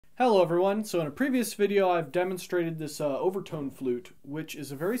Hello everyone, so in a previous video I've demonstrated this overtone flute, which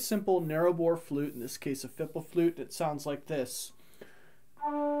is a very simple narrow bore flute, in this case a fipple flute. It sounds like this.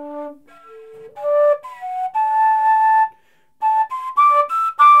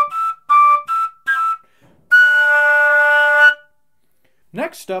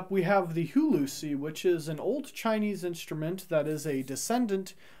 Next up we have the Hulusi, which is an old Chinese instrument that is a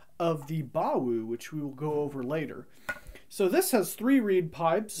descendant of the Bawu, which we will go over later. So this has 3 reed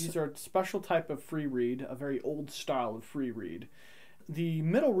pipes. These are a special type of free reed, a very old style of free reed. The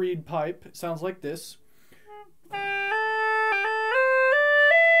middle reed pipe sounds like this.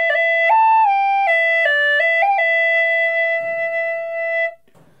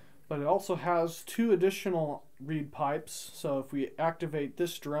 But it also has 2 additional reed pipes, so if we activate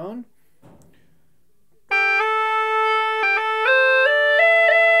this drone,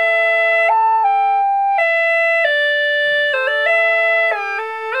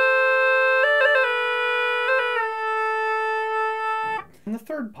 and the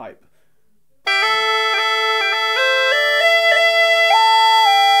third pipe.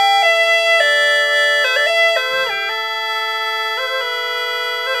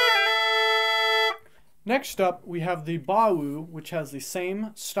 Next up, we have the Bawu, which has the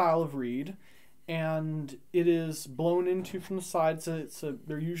same style of reed, and it is blown into from the sides.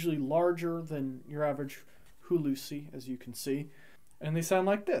 They're usually larger than your average Hulusi, as you can see, and they sound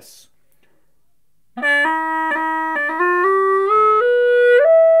like this.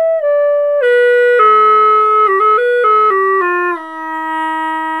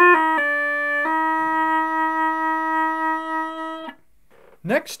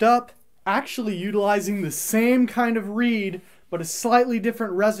 Next up, actually utilizing the same kind of reed but a slightly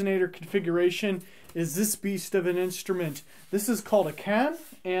different resonator configuration, is this beast of an instrument. This is called a Khaen,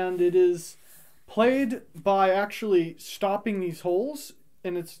 and it is played by actually stopping these holes,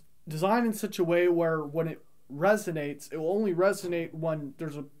 and it's designed in such a way where when it resonates, it will only resonate when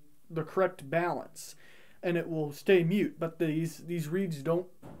there's the correct balance, and it will stay mute. But these reeds don't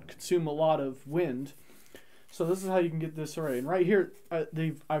consume a lot of wind. So this is how you can get this array. And right here,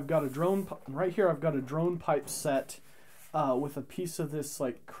 I've got a drone. Right here, I've got a drone pipe set with a piece of this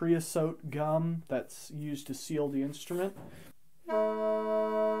like creosote gum that's used to seal the instrument.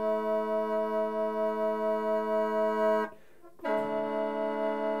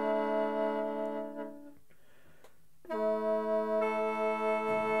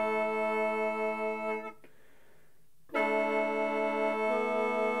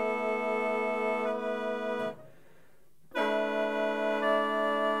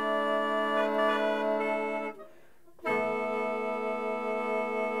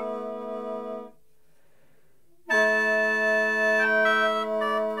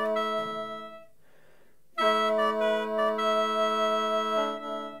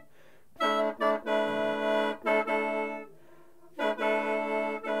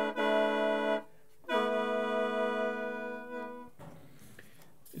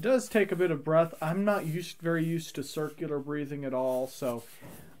 It does take a bit of breath. I'm not very used to circular breathing at all, so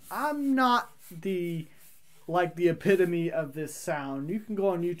I'm not the epitome of this sound. You can go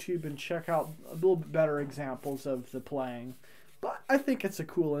on YouTube and check out a little bit better examples of the playing, but I think it's a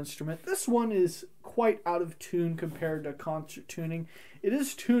cool instrument. This one is quite out of tune compared to concert tuning. It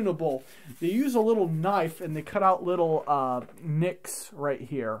is tunable. They use a little knife and they cut out little nicks right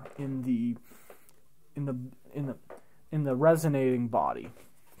here in the resonating body.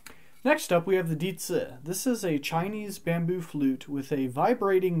 Next up, we have the Dizi. This is a Chinese bamboo flute with a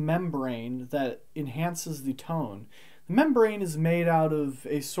vibrating membrane that enhances the tone. The membrane is made out of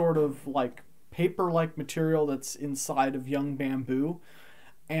a sort of like paper-like material that's inside of young bamboo,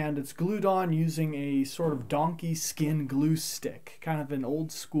 and it's glued on using a sort of donkey skin glue stick, kind of an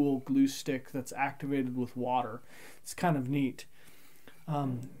old school glue stick that's activated with water. It's kind of neat. Let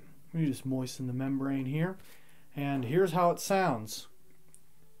me just moisten the membrane here, and here's how it sounds.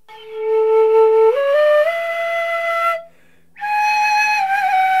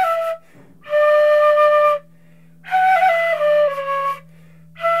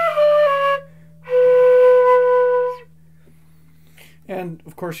 And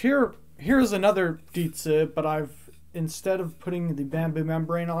of course here's another Dizi, but instead of putting the bamboo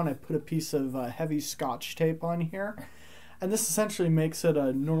membrane on, I put a piece of heavy Scotch tape on here. And this essentially makes it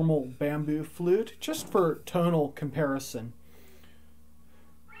a normal bamboo flute, just for tonal comparison.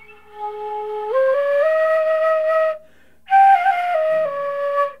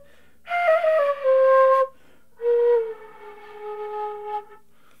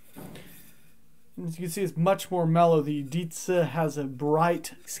 As you can see, it's much more mellow. The Dizi has a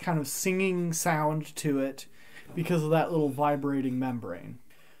bright, kind of singing sound to it because of that little vibrating membrane.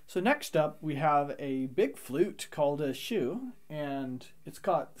 So next up, we have a big flute called a Xiao, and it's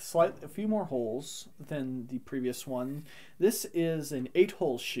got a few more holes than the previous one. This is an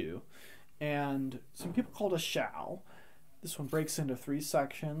 8-hole Xiao, and some people call it a Xiao. This one breaks into 3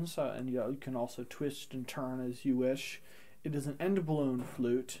 sections, and you can also twist and turn as you wish. It is an end-blown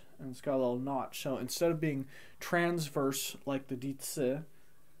flute, and it's got a little notch. So instead of being transverse like the Dizi,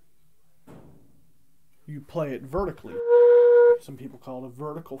 you play it vertically. Some people call it a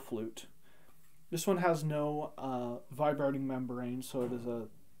vertical flute. This one has no vibrating membrane, so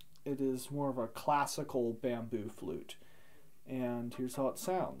it is more of a classical bamboo flute. And here's how it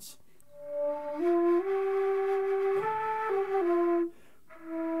sounds.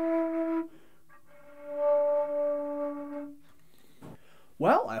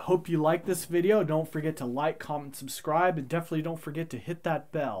 Well, I hope you liked this video. Don't forget to like, comment, subscribe, and definitely don't forget to hit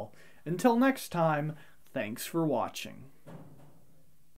that bell. Until next time, thanks for watching.